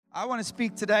I want to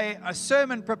speak today a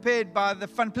sermon prepared by the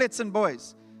Van Pletsen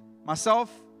boys, myself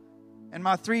and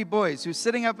my three boys who are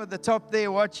sitting up at the top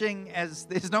there watching as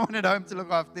there's no one at home to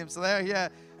look after them. So they're here.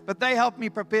 But they helped me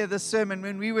prepare this sermon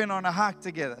when we went on a hike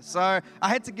together. So I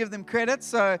had to give them credit.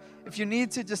 So if you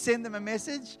need to, just send them a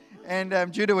message.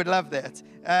 And Judah would love that.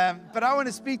 But I want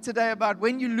to speak today about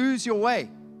when you lose your way.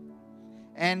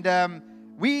 And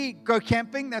we go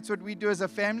camping. That's what we do as a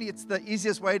family. It's the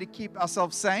easiest way to keep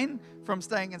ourselves sane from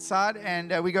staying inside.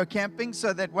 And we go camping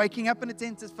so that waking up in a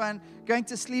tent is fun, going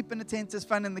to sleep in a tent is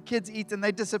fun, and the kids eat and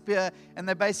they disappear and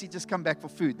they basically just come back for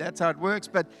food. That's how it works.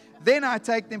 But then I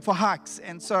take them for hikes.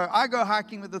 And so I go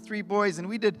hiking with the three boys, and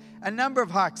we did a number of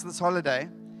hikes this holiday.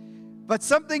 But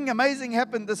something amazing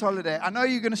happened this holiday. I know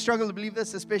you're going to struggle to believe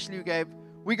this, especially you, Gabe.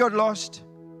 We got lost,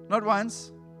 not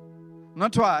once,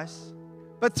 not twice,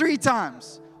 but 3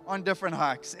 times on different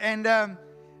hikes. And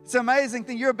it's an amazing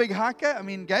thing. You're a big hiker. I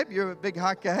mean, Gabe, you're a big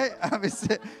hiker. Hey,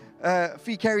 obviously,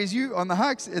 Fee carries you on the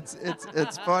hikes.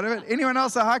 It's part of it. Anyone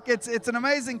else a hiker? It's an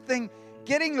amazing thing.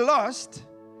 Getting lost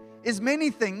is many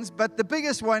things, but the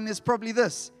biggest one is probably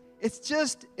this. It's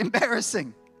just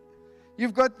embarrassing.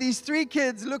 You've got these 3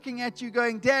 kids looking at you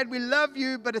going, Dad, we love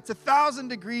you, but it's 1,000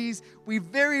 degrees. We're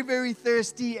very, very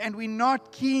thirsty, and we're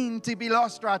not keen to be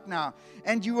lost right now.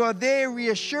 And you are there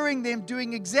reassuring them,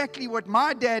 doing exactly what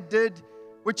my dad did,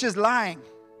 which is lying.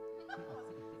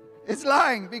 It's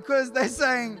lying because they're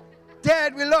saying,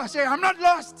 Dad, we're lost. I'm not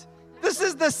lost. This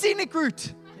is the scenic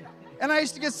route. And I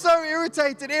used to get so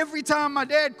irritated every time my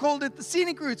dad called it the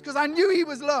scenic route because I knew he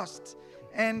was lost.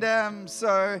 And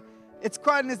so it's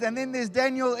quietness. And then there's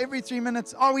Daniel every 3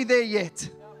 minutes. Are we there yet?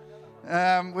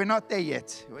 We're not there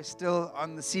yet. We're still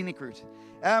on the scenic route.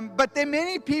 But there are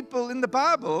many people in the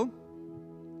Bible.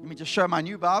 Let me just show my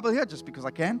new Bible here just because I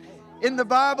can. In the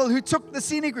Bible who took the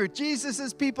scenic route.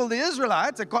 Jesus' people, the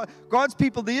Israelites, God's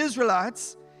people, the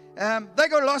Israelites, they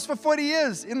got lost for 40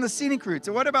 years in the scenic route.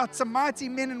 So what about some mighty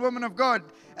men and women of God?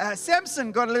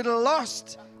 Samson got a little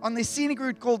lost on the scenic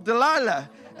route called Delilah.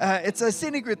 It's a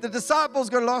scenic route. The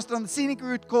disciples got lost on the scenic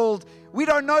route called, we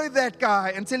don't know that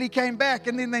guy until he came back,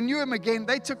 and then they knew him again.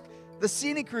 They took the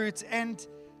scenic route. And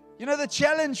you know, the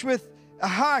challenge with a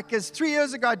hike is 3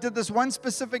 years ago, I did this one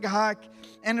specific hike,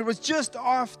 and it was just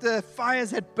after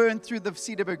fires had burned through the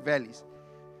Cederberg valleys.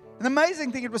 An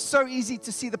amazing thing, it was so easy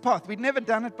to see the path. We'd never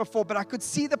done it before, but I could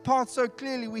see the path so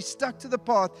clearly. We stuck to the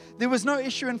path. There was no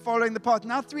issue in following the path.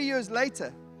 Now, 3 years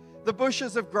later, the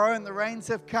bushes have grown, the rains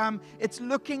have come. It's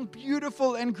looking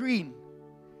beautiful and green.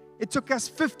 It took us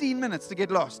 15 minutes to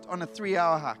get lost on a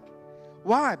 3-hour hike.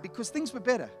 Why? Because things were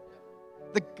better.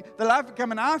 The life of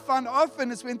come, and I find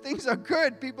often is when things are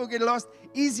good, people get lost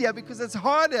easier because it's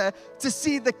harder to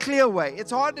see the clear way.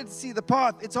 It's harder to see the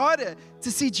path. It's harder to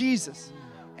see Jesus.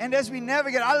 And as we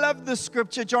navigate, I love this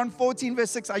scripture, John 14,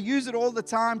 verse 6. I use it all the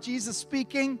time. Jesus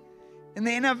speaking. In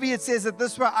the NIV, it says it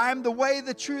this way: I am the way,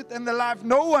 the truth, and the life.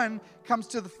 No one comes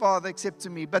to the Father except to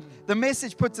me. But the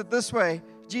Message puts it this way.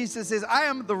 Jesus says, I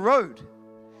am the road.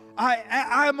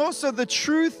 I am also the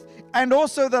truth and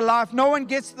also the life. No one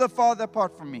gets to the Father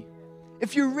apart from me.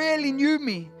 If you really knew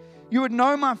me, you would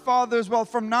know my Father as well.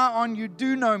 From now on, you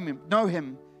do know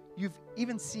him. You've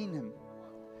even seen him.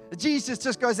 Jesus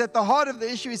just goes at the heart of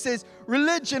the issue. He says,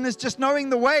 religion is just knowing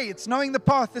the way. It's knowing the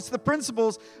path. It's the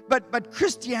principles. But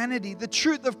Christianity, the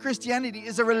truth of Christianity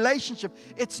is a relationship.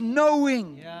 It's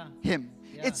knowing him.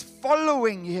 Yeah. It's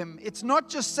following him. It's not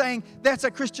just saying, that's a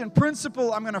Christian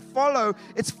principle I'm going to follow.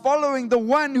 It's following the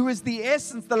one who is the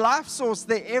essence, the life source,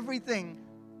 the everything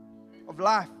of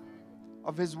life,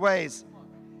 of his ways.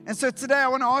 And so today I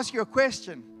want to ask you a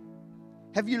question.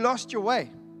 Have you lost your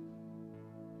way?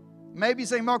 Maybe you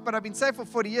say, Mark, but I've been saved for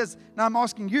 40 years. Now I'm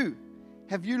asking you,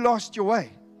 have you lost your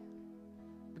way?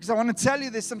 Because I want to tell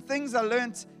you there's some things I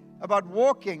learned about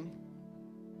walking.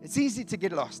 It's easy to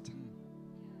get lost.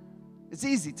 It's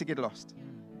easy to get lost.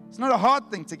 It's not a hard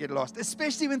thing to get lost,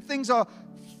 especially when things are,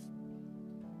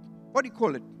 what do you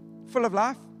call it, full of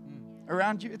life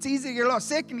around you. It's easy to get lost.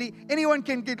 Secondly, anyone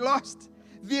can get lost.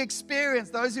 The experience,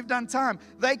 those who've done time,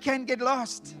 they can get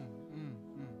lost.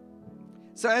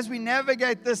 So as we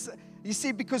navigate this, you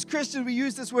see, because Christians, we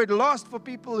use this word lost for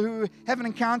people who haven't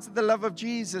encountered the love of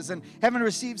Jesus and haven't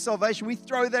received salvation. We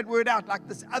throw that word out like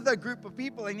this other group of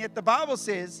people. And yet the Bible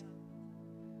says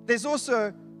there's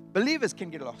also believers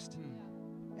can get lost.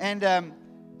 And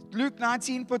Luke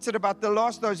 19 puts it about the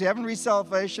lost, those who haven't received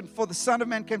salvation. For the Son of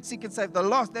Man came to seek and save the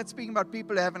lost. That's speaking about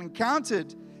people who haven't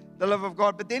encountered the love of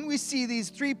God. But then we see these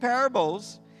 3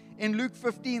 parables in Luke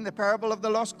 15, the parable of the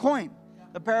lost coin,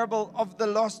 the parable of the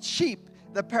lost sheep,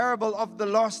 the parable of the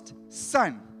lost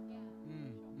son.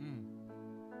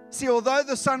 See, although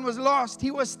the son was lost,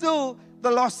 he was still the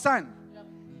lost son.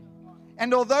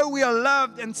 And although we are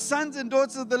loved and sons and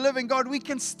daughters of the living God, we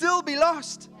can still be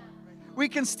lost. We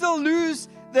can still lose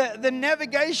the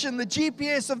navigation, the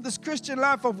GPS of this Christian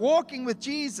life of walking with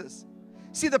Jesus.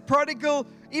 See, the prodigal,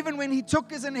 even when he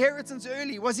took his inheritance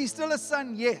early, was he still a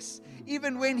son? Yes.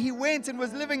 Even when he went and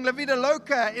was living La Vida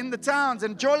Loca in the towns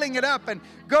and jolling it up and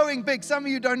going big. Some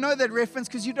of you don't know that reference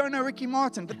because you don't know Ricky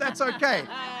Martin, but that's okay.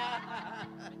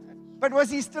 But was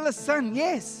he still a son?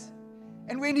 Yes.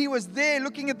 And when he was there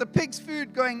looking at the pig's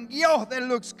food going, yo, that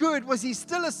looks good, was he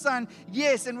still a son?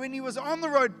 Yes. And when he was on the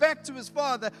road back to his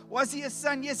father, was he a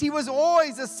son? Yes. He was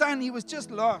always a son. He was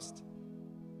just lost.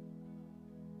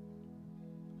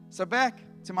 So back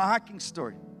to my hiking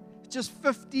story. Just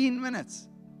 15 minutes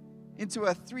into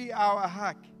a 3-hour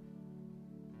hike,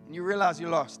 and you realize you're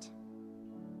lost.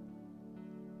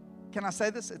 Can I say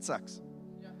this? It sucks.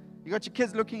 Yeah. You got your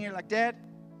kids looking at you like, Dad,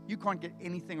 you can't get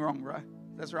anything wrong, bro.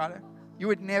 That's right. You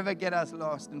would never get us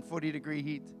lost in 40-degree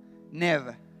heat.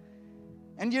 Never.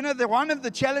 And you know, one of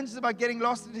the challenges about getting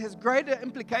lost, it has greater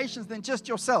implications than just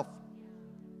yourself.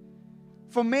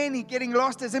 For many, getting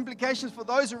lost has implications for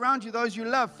those around you, those you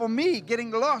love. For me,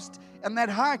 getting lost and that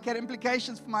hike had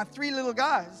implications for my 3 little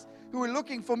guys who were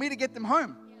looking for me to get them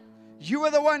home. You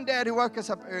were the one, Dad, who woke us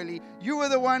up early. You were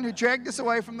the one who dragged us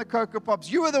away from the Cocoa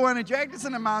Pops. You were the one who dragged us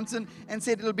in a mountain and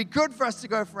said it'll be good for us to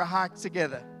go for a hike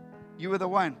together. You were the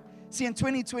one. See, in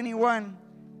 2021,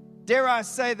 dare I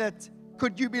say that,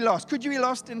 could you be lost? Could you be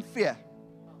lost in fear?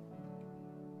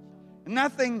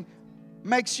 Nothing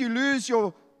makes you lose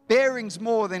your bearings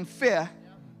more than fear.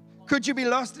 Could you be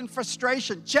lost in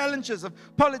frustration, challenges of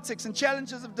politics and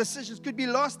challenges of decisions? Could be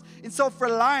lost in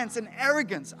self-reliance and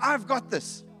arrogance. I've got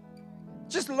this.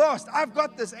 Just lost. I've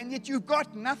got this. And yet you've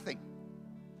got nothing.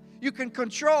 You can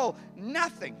control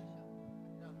nothing.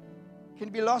 Can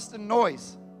be lost in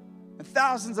noise and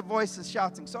thousands of voices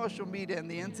shouting, social media and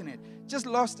the internet. Just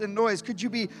lost in noise. Could you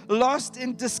be lost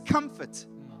in discomfort?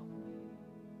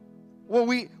 Well,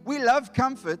 we love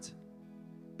comfort.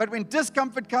 But when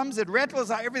discomfort comes, it rattles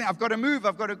out everything. I've got to move.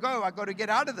 I've got to go. I've got to get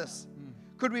out of this.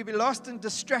 Could we be lost in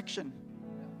distraction?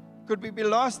 Could we be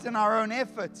lost in our own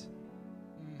effort?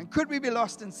 And could we be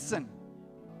lost in sin?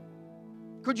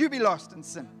 Could you be lost in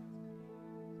sin?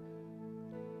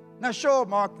 Now, sure,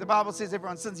 Mark, the Bible says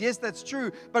everyone sins. Yes, that's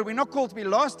true. But we're not called to be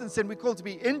lost in sin. We're called to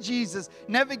be in Jesus,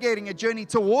 navigating a journey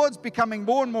towards becoming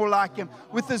more and more like Him.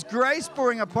 With His grace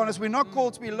pouring upon us, we're not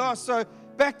called to be lost. So,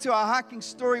 back to our hiking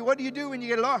story, what do you do when you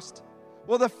get lost?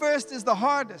 Well, the first is the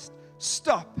hardest.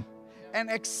 Stop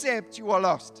and accept you are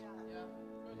lost.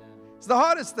 It's the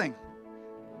hardest thing.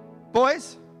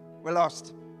 Boys, we're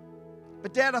lost.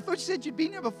 But Dad, I thought you said you'd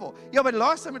been here before. Yeah, but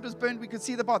last time it was burned, we could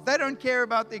see the path. They don't care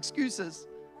about the excuses.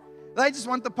 They just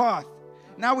want the path.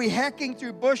 Now we're hacking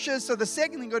through bushes. So the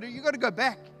second thing you got to go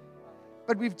back.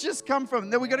 But we've just come from,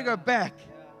 then we got to go back.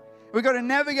 We've got to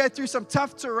navigate through some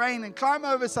tough terrain and climb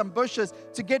over some bushes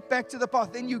to get back to the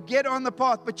path. Then you get on the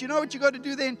path. But you know what you got to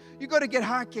do then? You got to get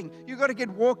hiking. You got to get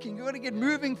walking. You got to get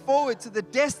moving forward to the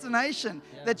destination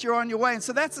that you're on your way. And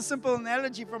so that's a simple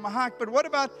analogy from a hike. But what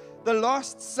about the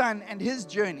lost son and his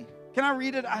journey? Can I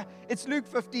read it? It's Luke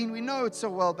 15. We know it so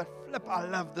well, but flip, I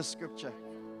love this scripture.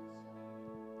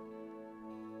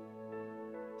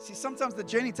 See, sometimes the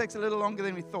journey takes a little longer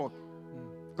than we thought.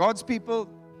 God's people,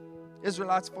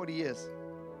 Israelites, 40 years.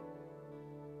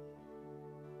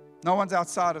 No one's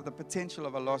outside of the potential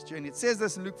of a lost journey. It says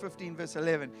this in Luke 15, verse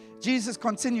 11. Jesus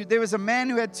continued, there was a man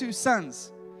who had 2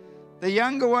 sons. The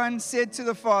younger one said to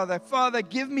the father, Father,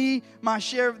 give me my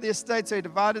share of the estate. So he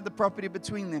divided the property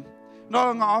between them. Not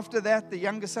long after that, the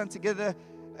younger son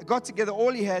got together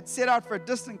all he had, set out for a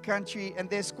distant country, and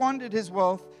there squandered his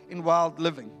wealth in wild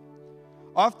living.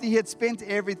 After he had spent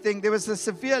everything, there was a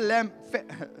severe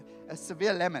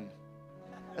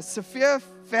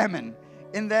famine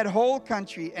in that whole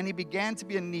country, and he began to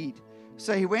be in need.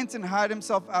 So he went and hired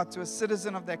himself out to a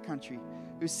citizen of that country,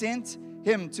 who sent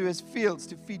him to his fields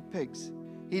to feed pigs.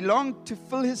 He longed to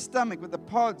fill his stomach with the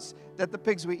pods that the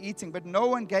pigs were eating, but no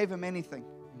one gave him anything.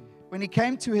 When he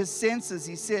came to his senses,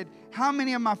 he said, how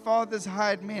many of my father's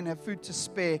hired men have food to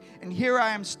spare? And here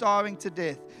I am starving to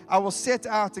death. I will set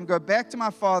out and go back to my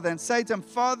father and say to him,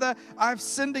 Father, I've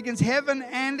sinned against heaven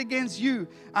and against you.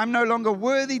 I'm no longer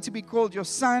worthy to be called your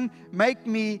son. Make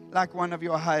me like one of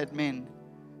your hired men.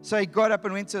 So he got up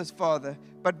and went to his father.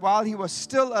 But while he was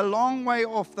still a long way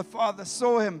off, the father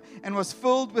saw him and was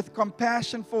filled with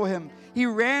compassion for him. He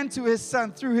ran to his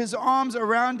son, threw his arms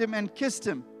around him and kissed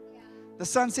him. The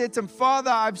son said to him,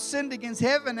 Father, I've sinned against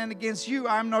heaven and against you.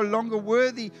 I am no longer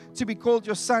worthy to be called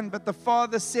your son. But the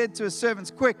father said to his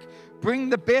servants, quick, bring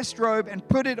the best robe and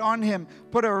put it on him.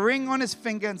 Put a ring on his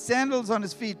finger and sandals on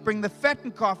his feet. Bring the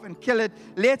fattened calf and kill it.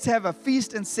 Let's have a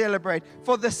feast and celebrate.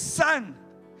 For the son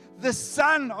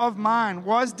of mine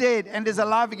was dead and is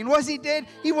alive again. Was he dead?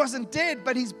 He wasn't dead,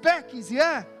 but he's back. He's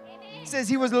here. It says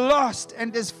he was lost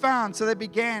and is found. So they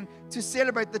began to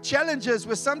celebrate. The challenges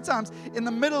were sometimes in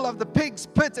the middle of the pig's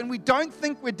pit, and we don't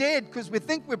think we're dead because we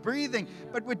think we're breathing,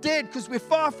 but we're dead because we're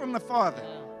far from the Father.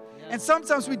 And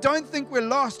sometimes we don't think we're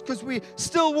lost because we're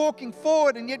still walking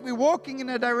forward, and yet we're walking in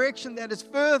a direction that is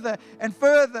further and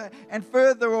further and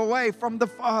further away from the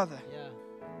Father.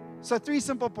 So 3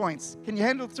 simple points. Can you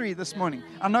handle 3 this morning?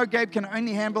 I know Gabe can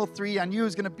only handle 3. I knew he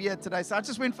was going to be here today, so I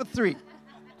just went for 3.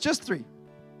 Just 3.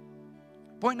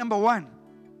 Point number 1.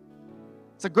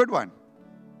 It's a good one.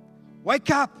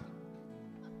 Wake up.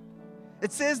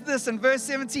 It says this in verse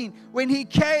 17. When he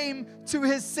came to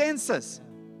his senses.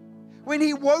 When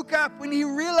he woke up, when he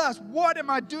realized, what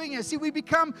am I doing here? See, we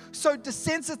become so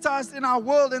desensitized in our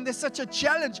world, and there's such a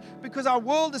challenge because our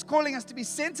world is calling us to be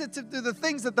sensitive to the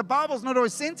things that the Bible's not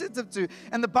always sensitive to.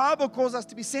 And the Bible calls us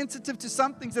to be sensitive to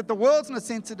some things that the world's not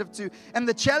sensitive to. And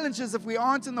the challenge is, if we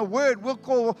aren't in the Word, we'll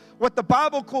call what the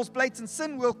Bible calls blatant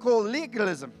sin, we'll call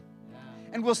legalism.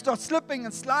 And we'll start slipping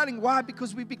and sliding. Why?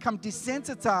 Because we become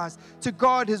desensitized to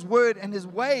God, His Word, and His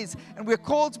ways. And we're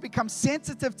called to become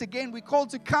sensitive again. We're called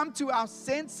to come to our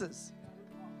senses.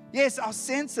 Yes, our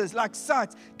senses, like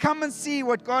sight. Come and see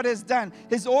what God has done.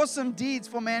 His awesome deeds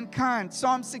for mankind.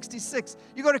 Psalm 66.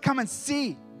 You got to come and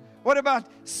see. What about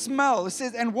smell? It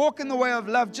says, and walk in the way of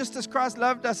love, just as Christ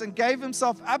loved us and gave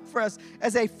Himself up for us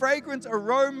as a fragrant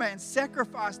aroma and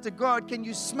sacrifice to God. Can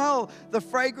you smell the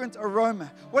fragrant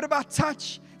aroma? What about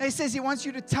touch? And He says He wants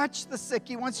you to touch the sick.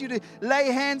 He wants you to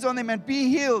lay hands on them and be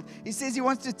healed. He says He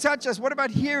wants to touch us. What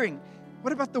about hearing?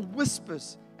 What about the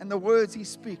whispers and the words He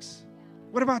speaks?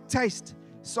 What about taste?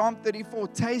 Psalm 34,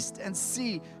 taste and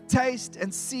see, taste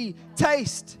and see,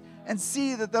 taste and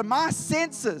see that my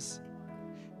senses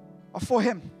are for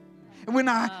Him. And when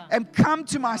I am come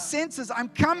to my senses, I'm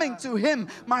coming to Him.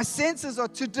 My senses are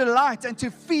to delight and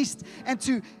to feast and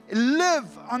to live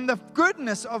on the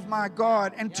goodness of my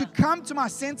God. And to come to my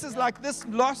senses like this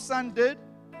lost son did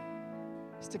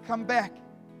is to come back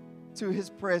to His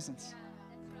presence.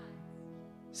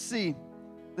 See,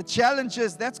 the challenge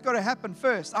is that's got to happen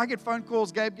first. I get phone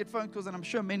calls, Gabe get phone calls, and I'm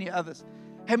sure many others.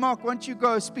 Hey, Mark, why don't you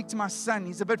go speak to my son?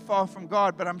 He's a bit far from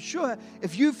God, but I'm sure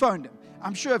if you phoned him,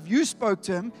 I'm sure if you spoke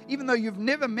to him, even though you've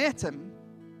never met him,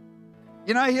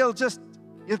 you know, he'll just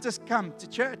come to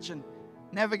church and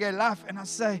navigate life. And I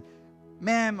say,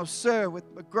 ma'am or sir,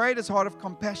 with the greatest heart of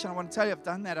compassion, I want to tell you, I've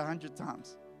done that 100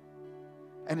 times.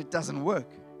 And it doesn't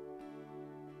work.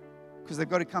 Because they've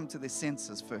got to come to their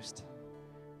senses first.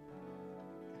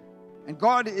 And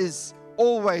God is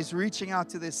always reaching out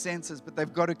to their senses, but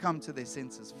they've got to come to their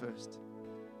senses first.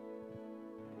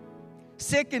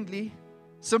 Secondly,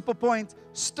 simple point,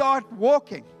 start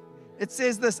walking. It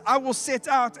says this, I will set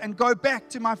out and go back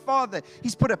to my Father.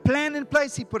 He's put a plan in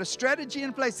place. He put a strategy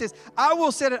in place. He says, I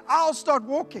will set it. I'll start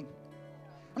walking.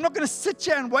 I'm not going to sit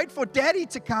here and wait for Daddy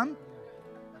to come.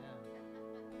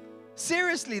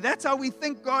 Seriously, that's how we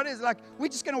think God is. Like, we're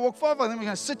just going to walk forward, and then we're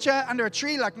going to sit here under a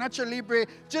tree like Nacho Libre,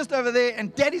 just over there,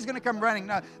 and Daddy's going to come running.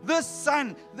 No, this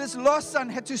lost son,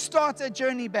 had to start a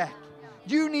journey back.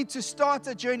 You need to start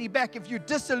a journey back. If you're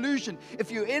disillusioned,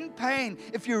 if you're in pain,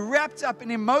 if you're wrapped up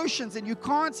in emotions and you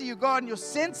can't see your God and your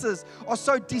senses are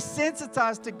so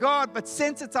desensitized to God but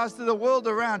sensitized to the world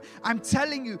around, I'm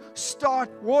telling you,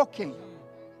 start walking.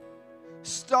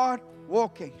 Start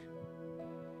walking.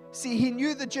 See, he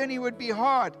knew the journey would be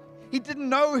hard. He didn't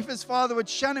know if his father would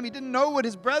shun him. He didn't know what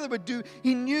his brother would do.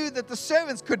 He knew that the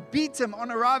servants could beat him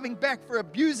on arriving back for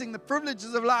abusing the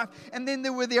privileges of life. And then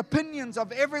there were the opinions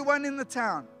of everyone in the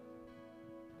town.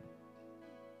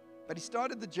 But he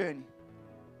started the journey.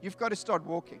 You've got to start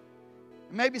walking.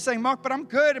 You may be saying, Mark, but I'm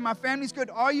good and my family's good.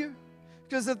 Are you?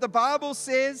 Because if the Bible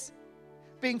says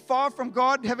being far from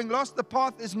God, having lost the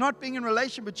path, is not being in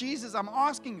relation with Jesus, I'm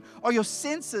asking you, are your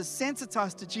senses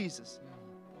sensitized to Jesus?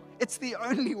 It's the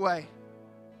only way.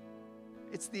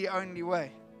 It's the only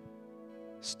way.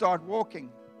 Start walking.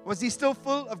 Was he still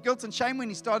full of guilt and shame when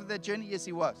he started that journey? Yes,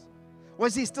 he was.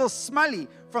 Was he still smelly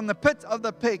from the pit of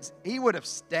the pigs? He would have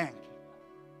stank.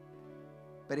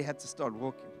 But he had to start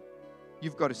walking.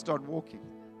 You've got to start walking.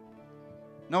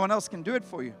 No one else can do it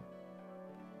for you.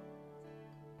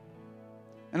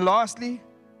 And lastly,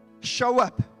 show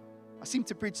up. I seem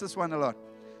to preach this one a lot.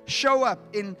 show up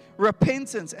in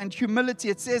repentance and humility.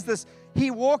 It says this,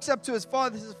 he walks up to his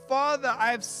father. He says, Father,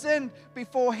 I have sinned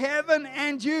before heaven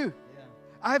and you.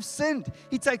 I have sinned.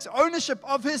 He takes ownership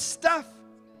of his stuff.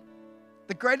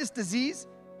 The greatest disease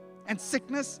and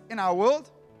sickness in our world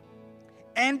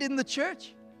and in the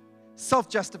church,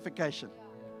 self-justification.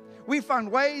 We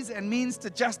find ways and means to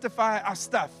justify our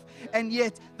stuff. And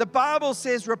yet the Bible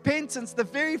says repentance, the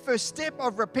very first step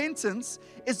of repentance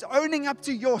is owning up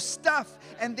to your stuff.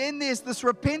 And then there's this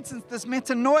repentance, this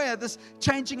metanoia, this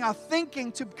changing our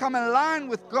thinking to become aligned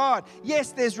with God.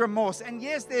 Yes, there's remorse and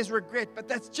yes, there's regret, but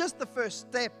that's just the first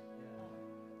step.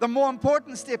 The more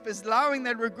important step is allowing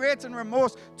that regret and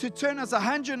remorse to turn us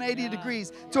 180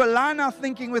 degrees, to align our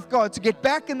thinking with God, to get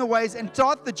back in the ways and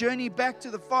start the journey back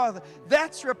to the Father.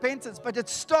 That's repentance, but it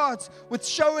starts with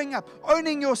showing up,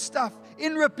 owning your stuff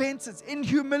in repentance, in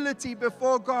humility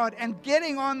before God, and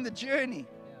getting on the journey.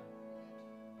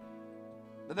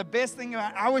 But the best thing,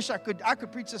 I wish I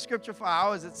could preach the scripture for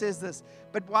hours. It says this,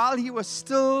 but while he was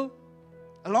still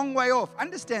a long way off,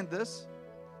 understand this,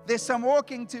 there's some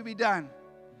walking to be done.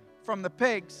 From the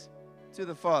pigs to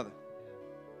the Father.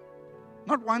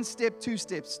 Not one step, two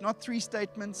steps, not three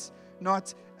statements,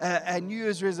 not a New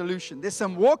Year's resolution. There's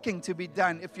some walking to be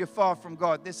done if you're far from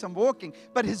God. There's some walking,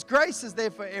 but His grace is there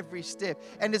for every step.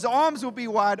 And His arms will be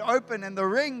wide open and the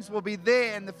rings will be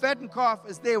there and the fattened calf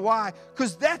is there. Why?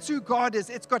 Because that's who God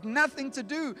is. It's got nothing to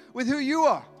do with who you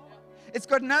are. It's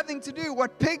got nothing to do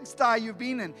what pigsty you've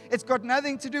been in. It's got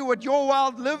nothing to do what your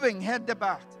wild living had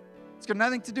about. It's got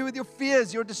nothing to do with your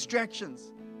fears, your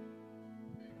distractions.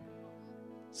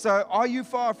 So, are you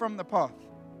far from the path?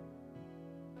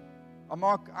 Oh,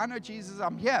 Mark, I know Jesus,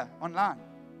 I'm here online.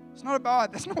 It's not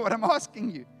about, that's not what I'm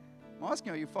asking you. I'm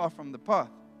asking, are you far from the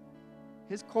path?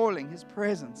 His calling, His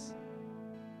presence.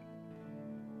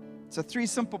 So, 3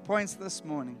 simple points this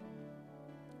morning.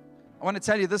 I want to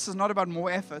tell you, this is not about more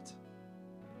effort.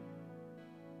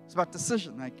 It's about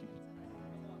decision making.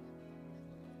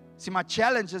 See, my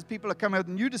challenge is people are coming with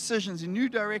new decisions and new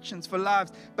directions for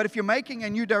lives. But if you're making a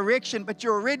new direction, but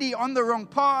you're already on the wrong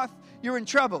path, you're in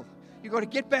trouble. You've got to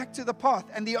get back to the path.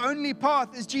 And the only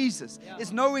path is Jesus,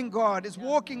 is knowing God, is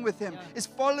walking with Him, is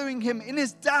following Him in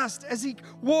His dust. As He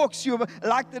walks, you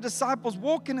like the disciples,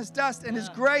 walk in His dust, and His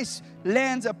grace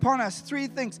lands upon us. 3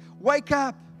 things. Wake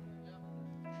up.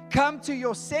 Come to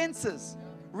your senses.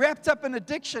 Wrapped up in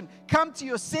addiction, come to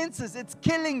your senses. It's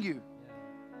killing you.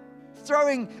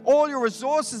 Throwing all your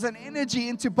resources and energy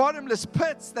into bottomless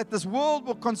pits that this world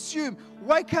will consume.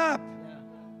 Wake up.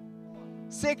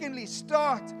 Secondly,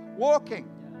 start walking.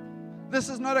 This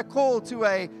is not a call to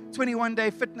a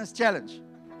 21-day fitness challenge,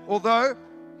 although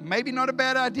maybe not a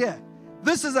bad idea.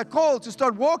 This is a call to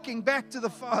start walking back to the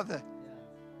Father.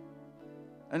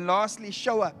 And lastly,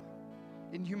 show up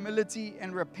in humility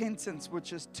and repentance,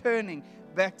 which is turning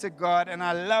back to God. And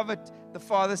I love it. The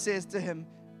Father says to him,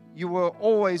 you were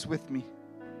always with me,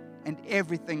 and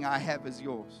everything I have is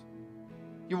yours.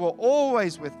 You were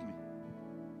always with me.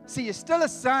 See, you're still a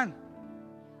son.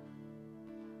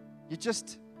 You're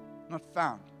just not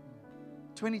found.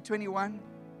 2021,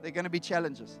 there are going to be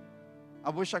challenges. I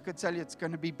wish I could tell you it's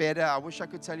going to be better. I wish I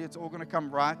could tell you it's all going to come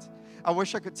right. I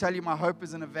wish I could tell you my hope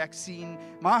is in a vaccine.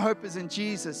 My hope is in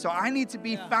Jesus. So I need to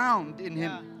be found in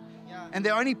Him. And the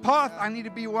only path I need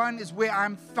to be one is where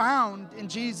I'm found in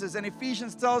Jesus. And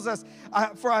Ephesians tells us, I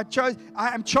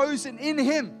am chosen in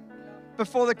Him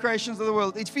before the creations of the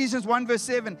world. Ephesians 1 verse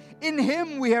 7, in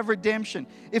Him we have redemption.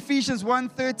 Ephesians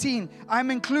 1:13,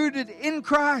 I'm included in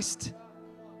Christ.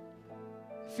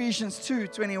 Ephesians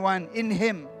 2:21, in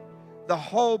Him the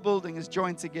whole building is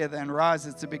joined together and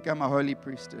rises to become a holy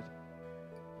priesthood.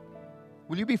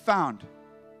 Will you be found?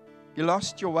 You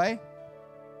lost your way?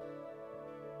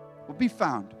 Will be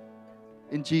found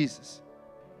in Jesus.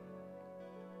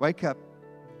 Wake up,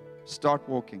 start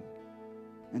walking,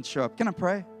 and show up. Can I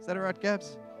pray? Is that all right,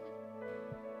 Gabs?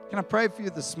 Can I pray for you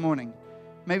this morning?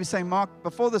 Maybe say, Mark,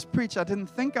 before this preach, I didn't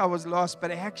think I was lost,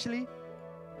 but actually,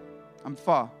 I'm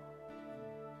far.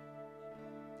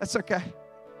 That's okay.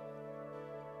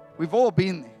 We've all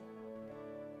been there.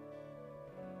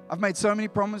 I've made so many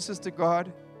promises to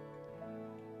God.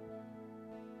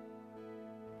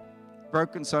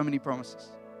 Broken so many promises.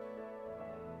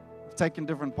 I've taken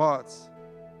different paths.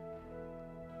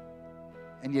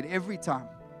 And yet every time,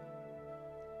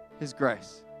 His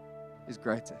grace is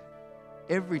greater.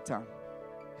 Every time,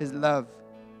 His love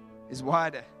is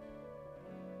wider.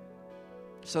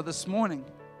 So this morning,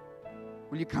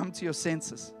 will you come to your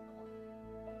senses?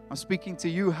 I'm speaking to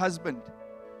you, husband,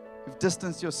 who've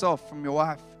distanced yourself from your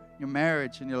wife, your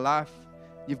marriage, and your life.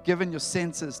 You've given your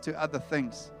senses to other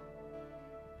things.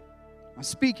 I'm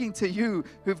speaking to you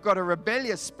who've got a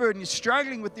rebellious spirit and you're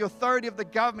struggling with the authority of the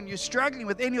government. You're struggling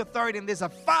with any authority and there's a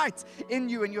fight in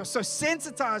you and you're so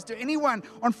sensitized to anyone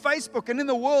on Facebook and in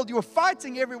the world. You're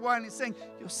fighting everyone and saying,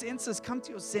 your senses, come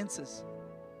to your senses.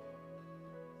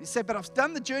 You say, but I've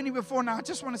done the journey before. Now I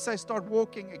just want to say, start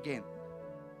walking again.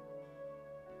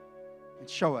 And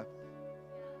show up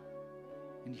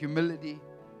in humility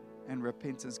and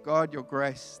repentance. God, your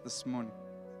grace this morning.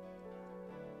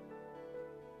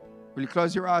 Will you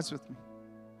close your eyes with me?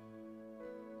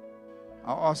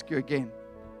 I'll ask you again.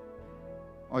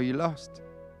 Are you lost?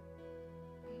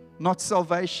 Not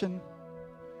salvation.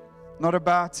 Not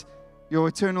about your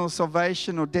eternal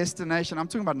salvation or destination. I'm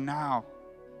talking about now.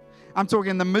 I'm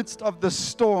talking in the midst of the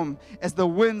storm, as the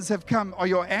winds have come. Are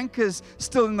your anchors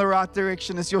still in the right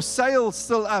direction? Is your sail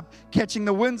still up, catching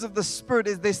the winds of the Spirit?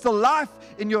 Is there still life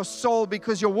in your soul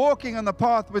because you're walking on the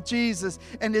path with Jesus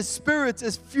and His Spirit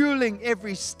is fueling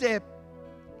every step?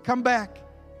 Come back.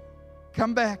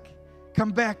 Come back.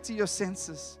 Come back to your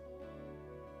senses.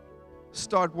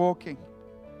 Start walking.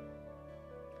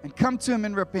 And come to Him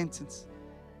in repentance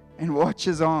and watch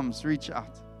His arms reach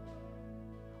out.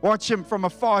 Watch Him from a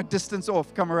far distance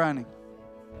off come running.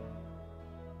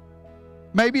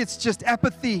 Maybe it's just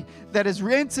apathy that has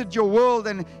entered your world,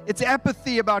 and it's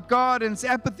apathy about God, and it's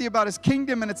apathy about His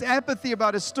kingdom, and it's apathy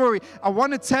about His story. I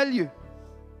want to tell you,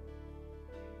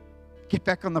 get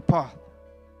back on the path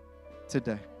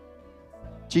today.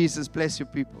 Jesus, bless your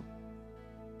people.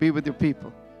 Be with your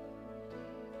people.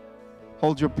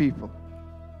 Hold your people.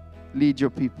 Lead your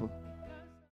people.